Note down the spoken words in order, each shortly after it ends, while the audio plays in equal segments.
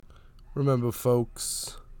Remember,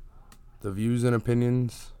 folks, the views and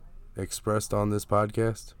opinions expressed on this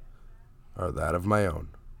podcast are that of my own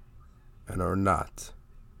and are not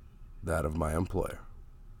that of my employer.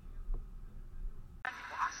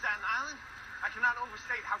 Staten Island? I cannot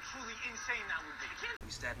overstate how truly insane that would be.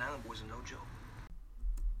 These Staten Island boys are no joke.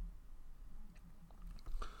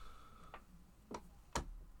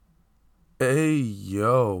 Hey,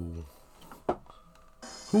 yo.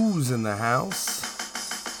 Who's in the house?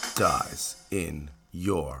 Dies in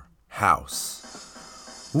your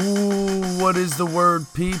house. Ooh, what is the word,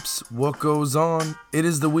 peeps? What goes on? It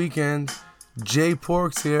is the weekend. Jay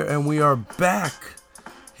Porks here, and we are back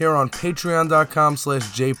here on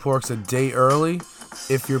patreon.com/jporks a day early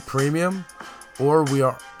if you're premium. Or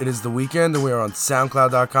it is the weekend, and we are on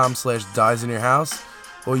soundcloud.com/dies in your house.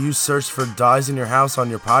 Or you search for Dies in Your House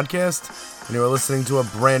on your podcast, and you are listening to a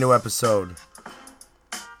brand new episode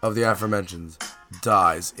of the aforementioned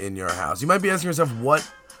Dies in Your House. You might be asking yourself, what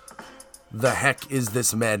the heck is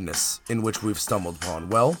this madness in which we've stumbled upon?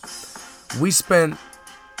 Well, we've been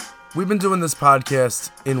doing this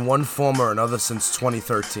podcast in one form or another since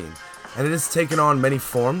 2013, and it has taken on many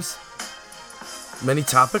forms, many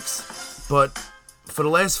topics, but for the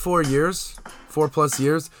last 4+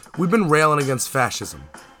 years, we've been railing against fascism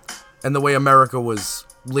and the way America was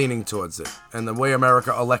leaning towards it and the way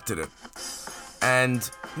America elected it. And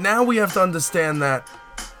now we have to understand that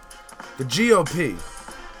the GOP,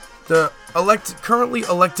 the currently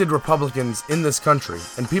elected Republicans in this country,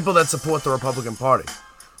 and people that support the Republican Party,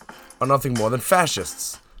 are nothing more than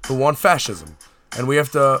fascists who want fascism. And we have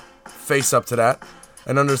to face up to that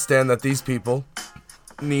and understand that these people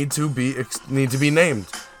need to be named.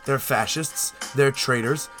 They're fascists, they're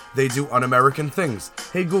traitors, they do un-American things.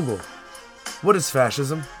 Hey Google, what is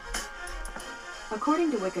fascism?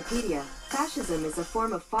 According to Wikipedia, fascism is a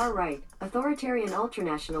form of far-right, authoritarian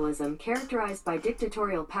ultranationalism characterized by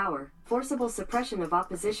dictatorial power, forcible suppression of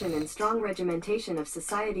opposition and strong regimentation of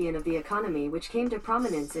society and of the economy, which came to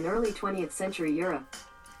prominence in early 20th century Europe.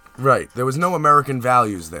 Right, there was no American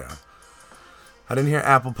values there. I didn't hear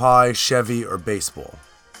apple pie, Chevy, or baseball.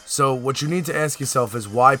 So what you need to ask yourself is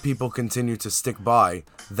why people continue to stick by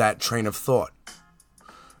that train of thought.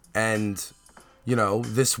 And,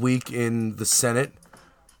 this week in the Senate,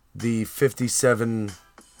 the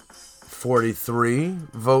 57-43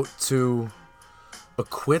 vote to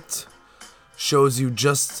acquit shows you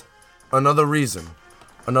just another reason,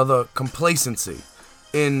 another complacency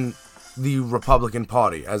in the Republican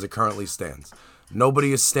Party as it currently stands.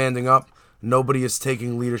 Nobody is standing up. Nobody is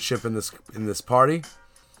taking leadership in this party.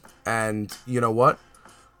 And you know what?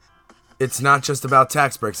 It's not just about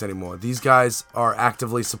tax breaks anymore. These guys are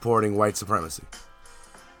actively supporting white supremacy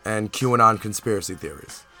and QAnon conspiracy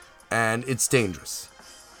theories. And it's dangerous.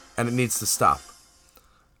 And it needs to stop.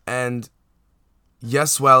 And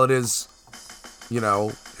yes, while it is,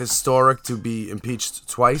 historic to be impeached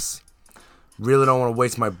twice, really don't want to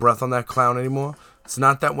waste my breath on that clown anymore. It's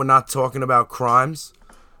not that we're not talking about crimes.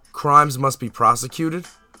 Crimes must be prosecuted.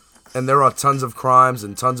 And there are tons of crimes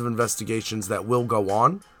and tons of investigations that will go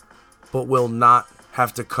on, but will not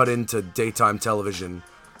have to cut into daytime television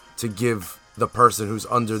to give the person who's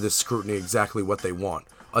under this scrutiny exactly what they want,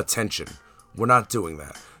 attention. We're not doing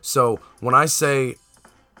that. So when I say,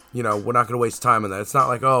 we're not going to waste time on that, it's not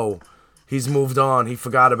like, oh, he's moved on, he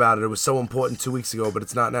forgot about it, it was so important 2 weeks ago, but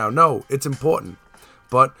it's not now. No, it's important.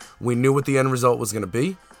 But we knew what the end result was going to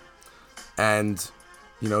be. And,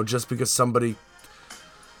 just because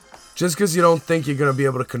you don't think you're going to be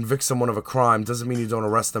able to convict someone of a crime doesn't mean you don't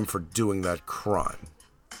arrest them for doing that crime.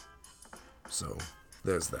 So,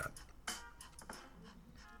 there's that.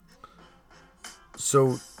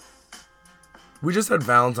 So, we just had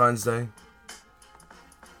Valentine's Day.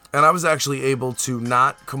 And I was actually able to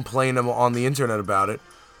not complain on the internet about it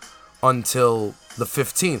until the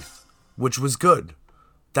 15th, which was good.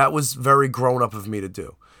 That was very grown up of me to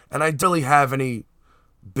do. And I don't really have any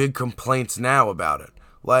big complaints now about it.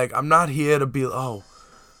 Like, I'm not here to be, poor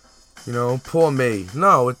me.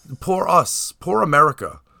 No, poor us. Poor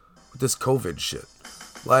America with this COVID shit.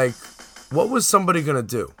 Like, what was somebody going to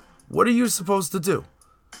do? What are you supposed to do?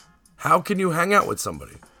 How can you hang out with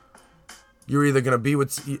somebody? You're either going to be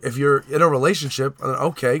if you're in a relationship,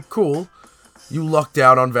 okay, cool. You lucked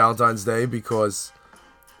out on Valentine's Day because,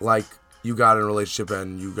 you got in a relationship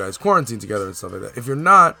and you guys quarantined together and stuff like that. If you're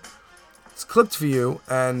not, it's clipped for you,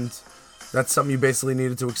 and that's something you basically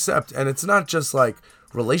needed to accept. And it's not just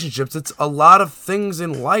relationships. It's a lot of things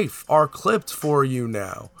in life are clipped for you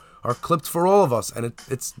now, are clipped for all of us. And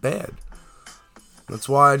it's bad. That's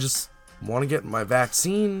why I just want to get my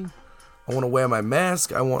vaccine. I want to wear my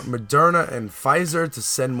mask. I want Moderna and Pfizer to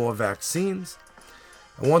send more vaccines.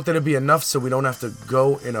 I want there to be enough so we don't have to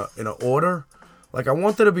go in a order. Like, I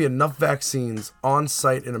want there to be enough vaccines on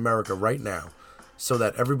site in America right now so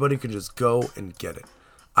that everybody can just go and get it.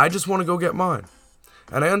 I just want to go get mine.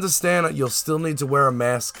 And I understand that you'll still need to wear a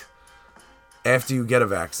mask after you get a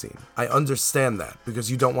vaccine. I understand that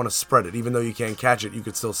because you don't want to spread it. Even though you can't catch it, you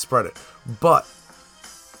could still spread it. But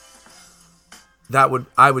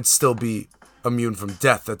I would still be immune from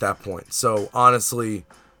death at that point. So honestly,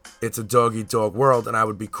 it's a dog-eat-dog world, and I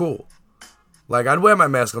would be cool. Like, I'd wear my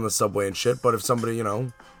mask on the subway and shit, but if somebody,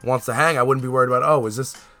 wants to hang, I wouldn't be worried about, oh, is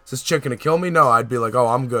this chick gonna kill me? No, I'd be like, oh,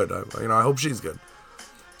 I'm good. I hope she's good.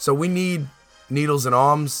 So we need needles and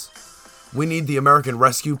arms. We need the American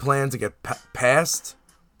Rescue Plan to get passed.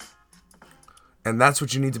 And that's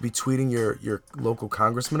what you need to be tweeting your local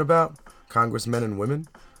congressmen about. Congressmen and women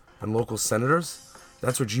and local senators.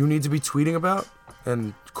 That's what you need to be tweeting about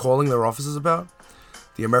and calling their offices about.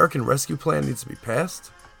 The American Rescue Plan needs to be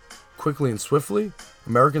passed quickly and swiftly.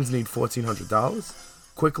 Americans need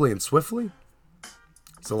 $1,400 quickly and swiftly.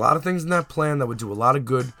 There's a lot of things in that plan that would do a lot of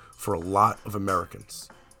good for a lot of Americans.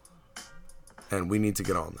 And we need to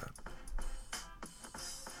get on that.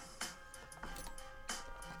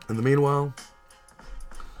 In the meanwhile,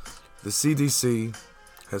 the CDC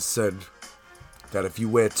has said that if you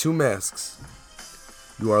wear 2 masks,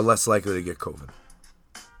 you are less likely to get COVID.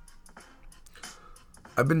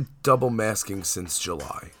 I've been double masking since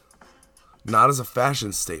July. Not as a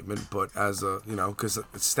fashion statement, but as a, because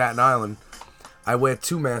it's Staten Island, I wear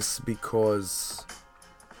 2 masks because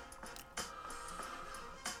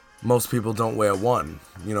most people don't wear one.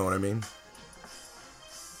 You know what I mean?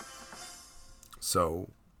 So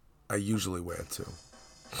I usually wear 2.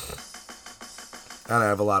 And I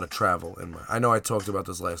have a lot of travel in my... I know I talked about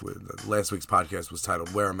this last week. Last week's podcast was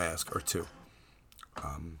titled Wear a Mask or 2.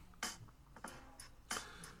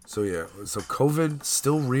 So COVID,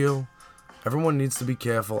 still real. Everyone needs to be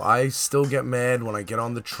careful. I still get mad when I get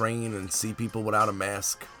on the train and see people without a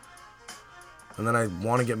mask. And then I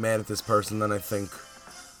want to get mad at this person. Then I think,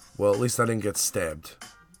 well, at least I didn't get stabbed.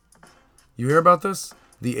 You hear about this?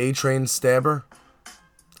 The A-train stabber?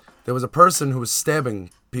 There was a person who was stabbing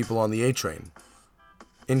people on the A-train.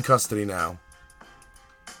 In custody now.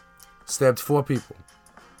 Stabbed 4 people.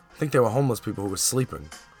 I think they were homeless people who were sleeping.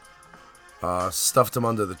 Stuffed them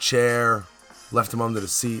under the chair. Left them under the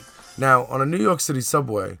seat. Now, on a New York City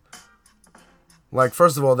subway,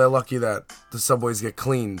 first of all, they're lucky that the subways get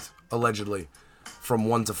cleaned, allegedly, from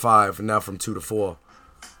 1 to 5, and now from 2 to 4.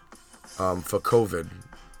 For COVID,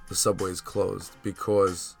 the subway is closed,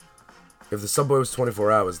 because if the subway was 24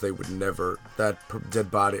 hours, they would never, that dead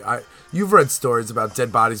body, you've read stories about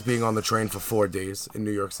dead bodies being on the train for 4 days in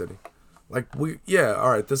New York City.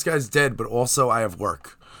 Alright, this guy's dead, but also I have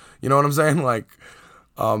work. You know what I'm saying?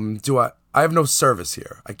 I have no service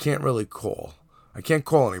here. I can't really call. I can't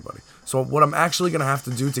call anybody. So what I'm actually going to have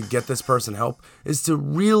to do to get this person help is to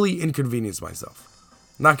really inconvenience myself.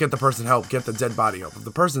 Not get the person help, get the dead body help. If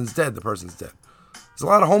the person's dead, the person's dead. There's a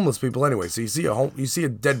lot of homeless people anyway, so you see a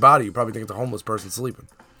dead body, you probably think it's a homeless person sleeping.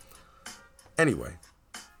 Anyway.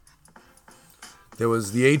 There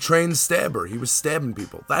was the A-train stabber. He was stabbing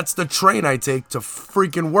people. That's the train I take to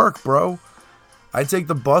freaking work, bro. I take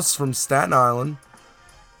the bus from Staten Island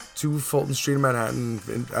to Fulton Street in Manhattan.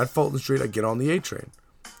 And at Fulton Street, I get on the A-train.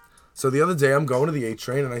 So the other day, I'm going to the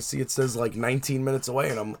A-train, and I see it says 19 minutes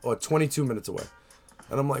away, or 22 minutes away.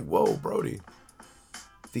 And I'm like, whoa, Brody.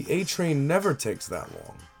 The A-train never takes that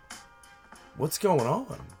long. What's going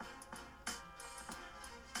on?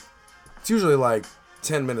 It's usually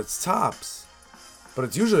 10 minutes tops. But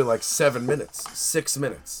it's usually 7 minutes, 6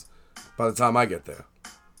 minutes by the time I get there.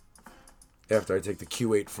 After I take the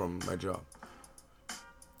Q8 from my job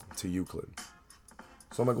to Euclid.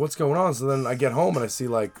 So I'm like, what's going on? So then I get home and I see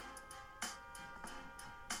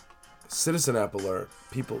Citizen app alert.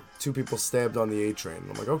 2 people stabbed on the A-train.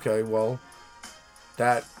 I'm like, okay, well,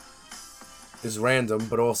 that is random,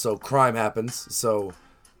 but also crime happens. So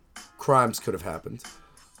crimes could have happened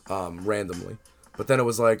randomly. But then it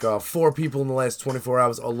was 4 people in the last 24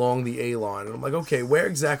 hours along the A line. And I'm like, okay, where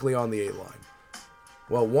exactly on the A line?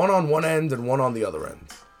 Well, one on one end and one on the other end.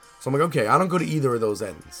 So I'm like, okay, I don't go to either of those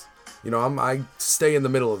ends. I stay in the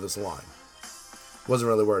middle of this line. Wasn't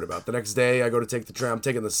really worried about it. The next day, I go to take the train. I'm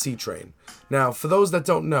taking the C train. Now, for those that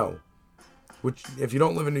don't know, which if you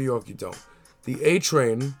don't live in New York, you don't. The A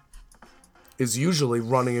train is usually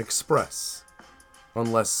running express,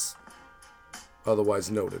 unless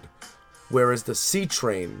otherwise noted. Whereas the C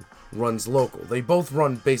train runs local. They both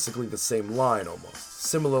run basically the same line almost.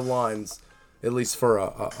 Similar lines at least for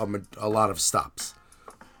a lot of stops.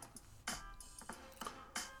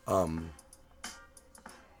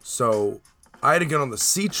 So I had to get on the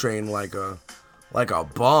C train like a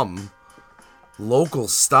bum. Local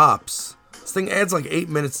stops. This thing adds like 8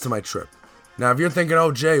 minutes to my trip. Now, if you're thinking,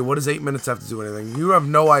 oh, Jay, what does 8 minutes have to do with anything? You have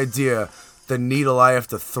no idea the needle I have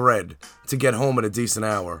to thread to get home at a decent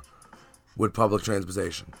hour with public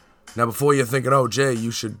transportation. Now, before you're thinking, oh, Jay,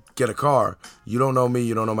 you should get a car, you don't know me,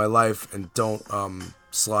 you don't know my life, and don't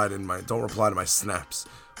don't reply to my snaps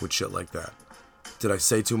with shit like that. Did I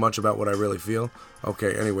say too much about what I really feel?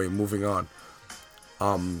 Okay, anyway, moving on.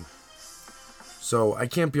 So I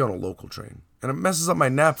can't be on a local train, and it messes up my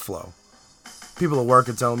nap flow. People at work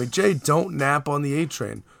are telling me, Jay, don't nap on the A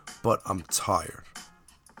train, but I'm tired.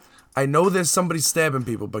 I know there's somebody stabbing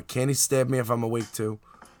people, but can he stab me if I'm awake too?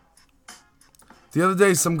 The other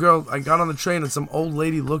day, I got on the train and some old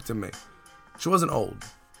lady looked at me. She wasn't old,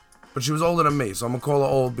 but she was older than me, so I'm going to call her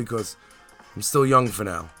old because I'm still young for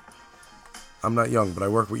now. I'm not young, but I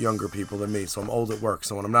work with younger people than me, so I'm old at work.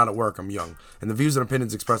 So when I'm not at work, I'm young. And the views and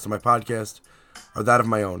opinions expressed on my podcast are that of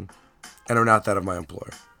my own and are not that of my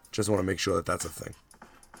employer. Just want to make sure that that's a thing.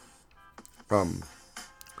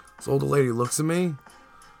 This older lady looks at me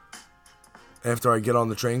after I get on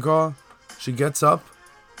the train car. She gets up,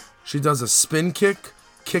 she does a spin kick,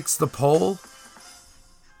 kicks the pole,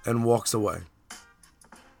 and walks away.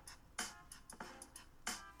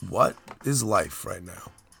 What is life right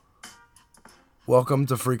now? Welcome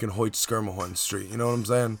to freaking Hoyt Skirmahorn Street. You know what I'm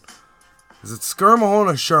saying? Is it Skirmahorn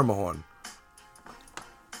or Schermerhorn?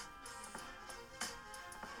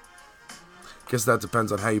 Guess that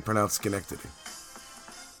depends on how you pronounce Schenectady.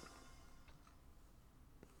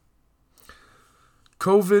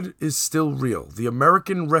 COVID is still real. The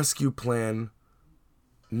American Rescue Plan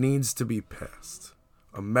needs to be passed.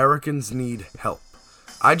 Americans need help.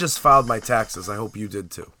 I just filed my taxes. I hope you did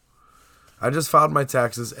too. I just filed my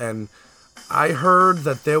taxes, and I heard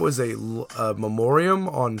that there was a memoriam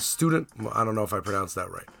on student... I don't know if I pronounced that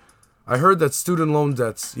right. I heard that student loan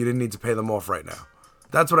debts, you didn't need to pay them off right now.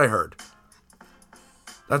 That's what I heard.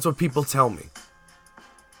 That's what people tell me.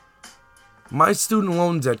 My student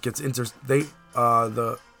loan debt gets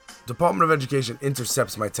the Department of Education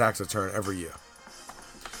intercepts my tax return every year.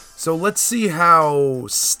 So let's see how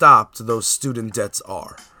stopped those student debts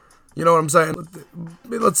are. You know what I'm saying?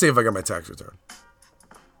 Let's see if I get my tax return.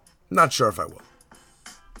 Not sure if I will,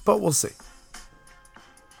 but we'll see.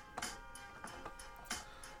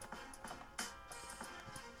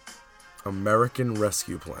 American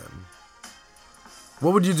Rescue Plan.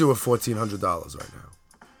 What would you do with $1,400 right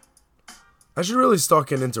now? I should really start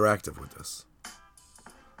getting interactive with this.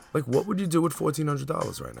 Like, what would you do with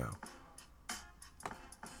 $1,400 right now?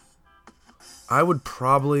 I would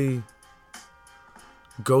probably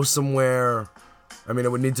go somewhere. I mean,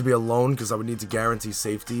 it would need to be a loan because I would need to guarantee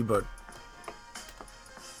safety, but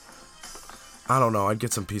I don't know. I'd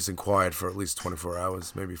get some peace and quiet for at least 24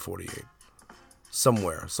 hours, maybe 48.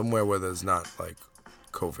 Somewhere where there's not, like,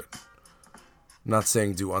 COVID. I'm not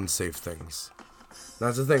saying do unsafe things.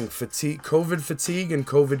 That's the thing. COVID fatigue and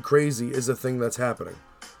COVID crazy is a thing that's happening.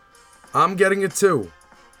 I'm getting it too.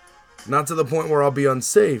 Not to the point where I'll be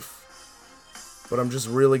unsafe, but I'm just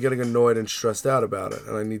really getting annoyed and stressed out about it,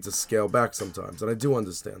 and I need to scale back sometimes, and I do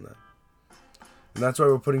understand that. And that's why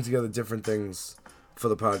we're putting together different things for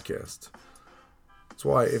the podcast. That's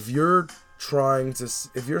why if you're saying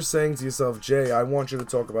to yourself, Jay, I want you to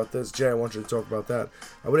talk about this, Jay, I want you to talk about that,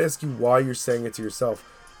 I would ask you why you're saying it to yourself.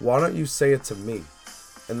 Why don't you say it to me?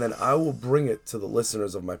 And then I will bring it to the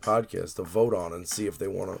listeners of my podcast to vote on and see if they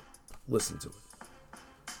want to listen to it.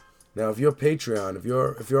 Now, if you're Patreon, if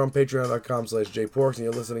you're on patreon.com/jporks and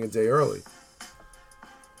you're listening a day early,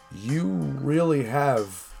 you really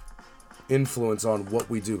have influence on what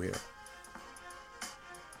we do here.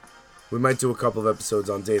 We might do a couple of episodes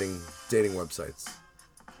on dating websites.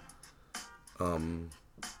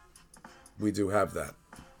 We do have that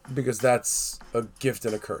because that's a gift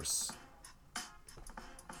and a curse.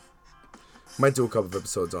 Might do a couple of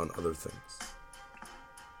episodes on other things.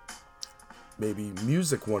 Maybe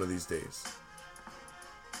music one of these days.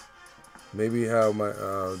 Maybe how my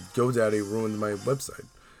GoDaddy ruined my website,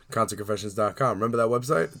 ContentConfessions.com. Remember that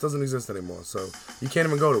website? It doesn't exist anymore, so you can't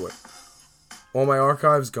even go to it. All my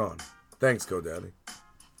archives gone. Thanks, GoDaddy.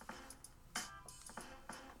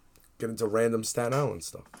 Get into random Staten Island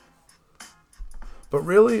stuff. But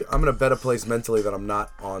really, I'm in a better place mentally that I'm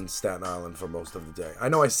not on Staten Island for most of the day. I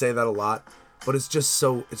know I say that a lot, but it's just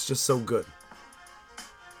so good.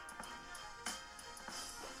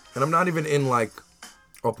 And I'm not even in like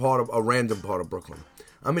a random part of Brooklyn.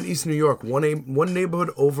 I'm in East New York, one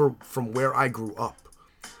neighborhood over from where I grew up.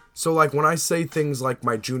 So, like, when I say things like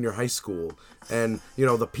my junior high school and, you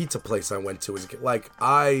know, the pizza place I went to, is like,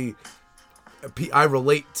 I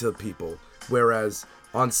relate to people, whereas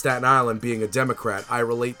on Staten Island, being a Democrat, I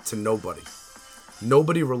relate to nobody.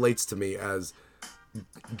 Nobody relates to me as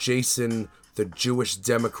Jason, the Jewish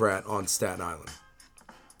Democrat on Staten Island.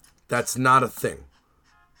 That's not a thing.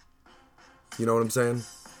 You know what I'm saying?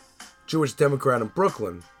 Jewish Democrat in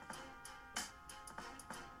Brooklyn,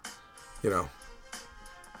 you know,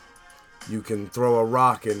 you can throw a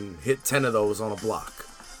rock and hit 10 of those on a block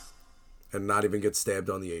and not even get stabbed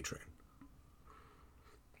on the A train.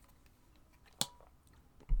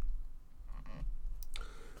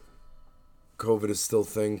 COVID is still a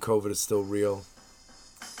thing. COVID is still real.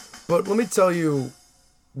 But let me tell you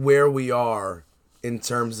where we are in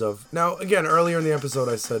terms of... Now, again, earlier in the episode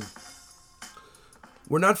I said,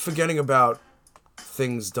 we're not forgetting about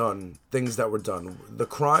things that were done. The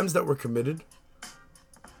crimes that were committed,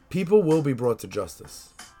 people will be brought to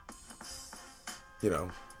justice. You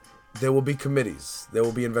know, there will be committees. There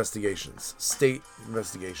will be investigations. State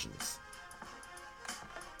investigations.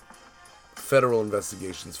 Federal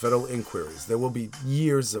investigations. Federal inquiries. There will be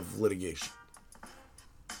years of litigation.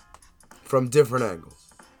 From different angles.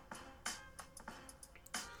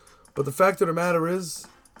 But the fact of the matter is,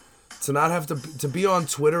 to not have to be on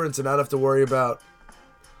Twitter and to not have to worry about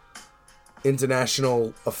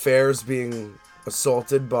international affairs being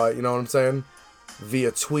assaulted by, you know what I'm saying,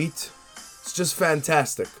 via tweet. It's just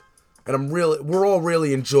fantastic. And we're all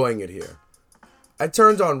really enjoying it here. I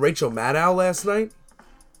turned on Rachel Maddow last night.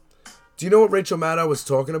 Do you know what Rachel Maddow was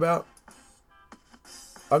talking about?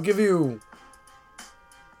 I'll give you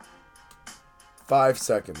 5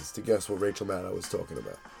 seconds to guess what Rachel Maddow was talking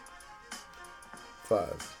about.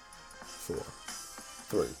 5, 4,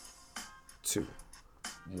 3, 2,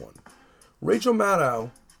 1. Rachel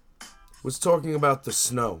Maddow was talking about the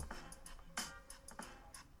snow.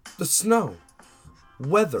 The snow.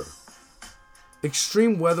 Weather.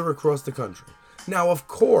 Extreme weather across the country. Now, of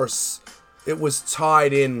course, it was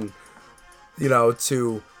tied in, you know,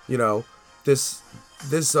 to, you know, this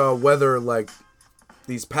weather, like,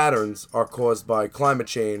 these patterns are caused by climate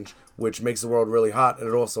change, which makes the world really hot, and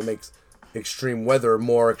it also makes extreme weather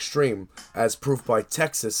more extreme, as proof by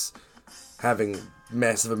Texas having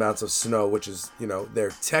massive amounts of snow, which is, you know,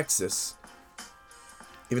 their Texas.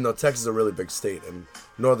 Even though Texas is a really big state, and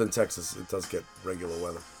northern Texas, it does get regular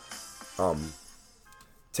weather.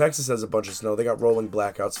 Texas has a bunch of snow. They got rolling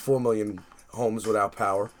blackouts, 4 million homes without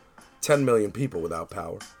power, 10 million people without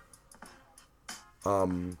power.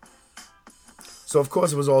 So of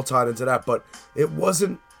course it was all tied into that, but it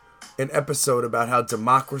wasn't an episode about how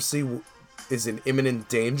democracy is in imminent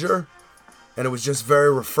danger, and it was just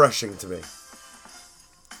very refreshing to me.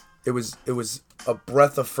 It was a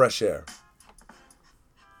breath of fresh air.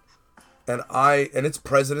 And it's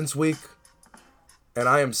President's Week, and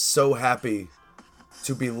I am so happy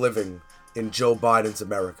to be living in Joe Biden's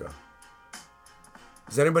America.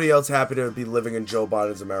 Is anybody else happy to be living in Joe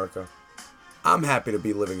Biden's America? I'm happy to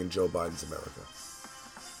be living in Joe Biden's America.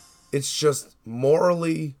 It's just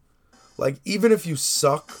morally, like, even if you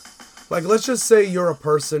suck, like, let's just say you're a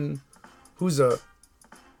person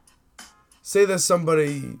say there's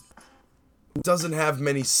somebody who doesn't have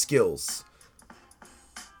many skills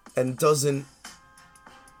and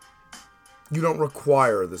you don't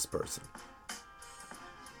require this person.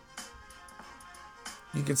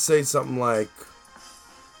 You could say something like,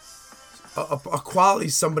 a quality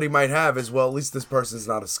somebody might have is, well, at least this person's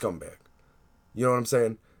not a scumbag. You know what I'm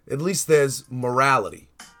saying? At least there's morality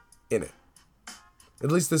in it.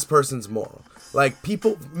 At least this person's moral. Like,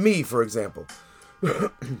 people, me, for example.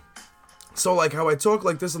 So, like, how I talk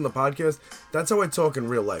like this on the podcast, that's how I talk in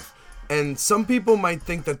real life. And some people might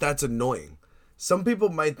think that that's annoying. Some people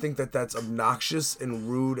might think that that's obnoxious and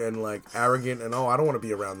rude and, like, arrogant and, oh, I don't want to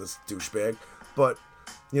be around this douchebag. But,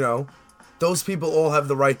 you know, those people all have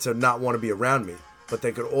the right to not want to be around me. But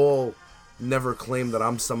they could all never claim that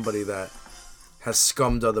I'm somebody that has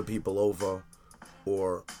scummed other people over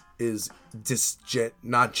or is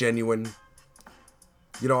not genuine.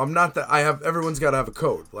 You know, I'm not that. Everyone's got to have a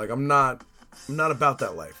code. Like, I'm not about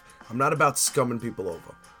that life. I'm not about scumming people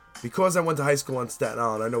over. Because I went to high school on Staten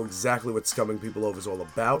Island, I know exactly what scumming people over is all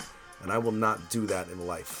about, and I will not do that in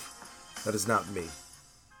life. That is not me.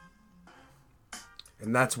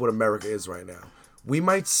 And that's what America is right now. We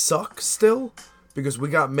might suck still, because we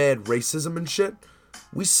got mad racism and shit.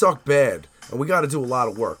 We suck bad, and we got to do a lot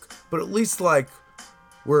of work. But at least, like,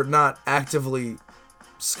 we're not actively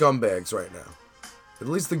scumbags right now. At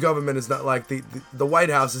least the government is not like, the White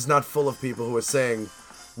House is not full of people who are saying,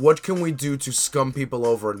 What can we do to scum people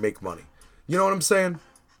over and make money? You know what I'm saying?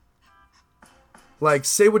 Like,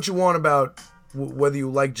 say what you want about whether you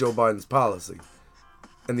like Joe Biden's policy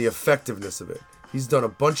and the effectiveness of it. He's done a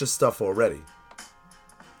bunch of stuff already.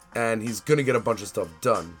 And he's going to get a bunch of stuff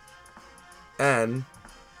done. And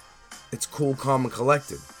it's cool, calm, and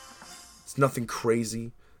collected. It's nothing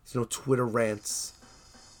crazy. There's no Twitter rants.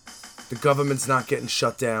 The government's not getting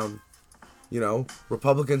shut down. You know,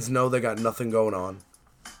 Republicans know they got nothing going on.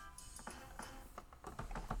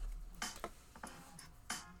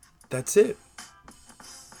 That's it.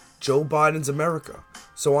 Joe Biden's America.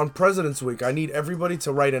 So on President's Week, I need everybody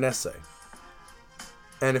to write an essay.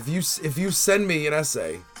 And if you send me an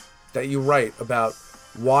essay that you write about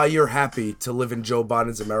why you're happy to live in Joe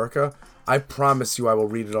Biden's America, I promise you I will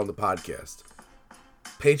read it on the podcast.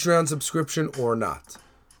 Patreon subscription or not.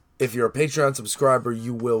 If you're a Patreon subscriber,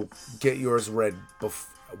 you will get yours read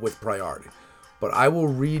with priority. But I will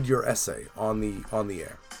read your essay on the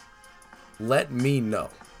air. Let me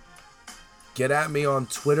know. Get at me on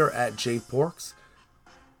Twitter at jporks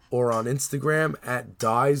or on Instagram at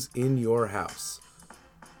diesinyourhouse.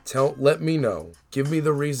 Let me know. Give me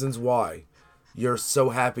the reasons why you're so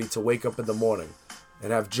happy to wake up in the morning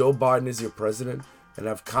and have Joe Biden as your president and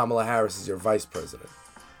have Kamala Harris as your vice president.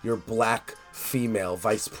 Your black female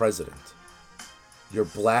vice president. Your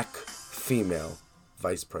black female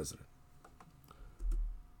vice president.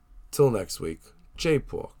 Till next week,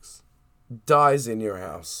 JPorks dies in your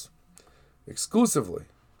house. Exclusively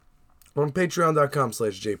on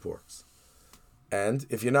patreon.com/jporks. And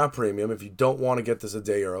if you're not premium, if you don't want to get this a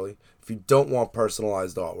day early, if you don't want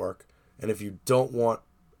personalized artwork, and if you don't want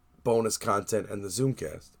bonus content and the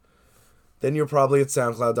Zoomcast, then you're probably at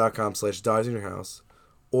soundcloud.com/diesinyourhouse,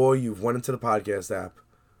 or you've went into the podcast app,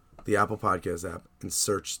 the Apple Podcast app, and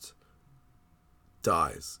searched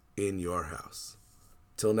Dies in Your House.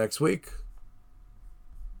 Till next week,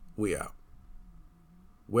 we out.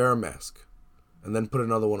 Wear a mask, and then put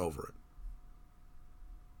another one over it.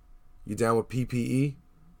 You down with PPE?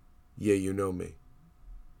 Yeah, you know me.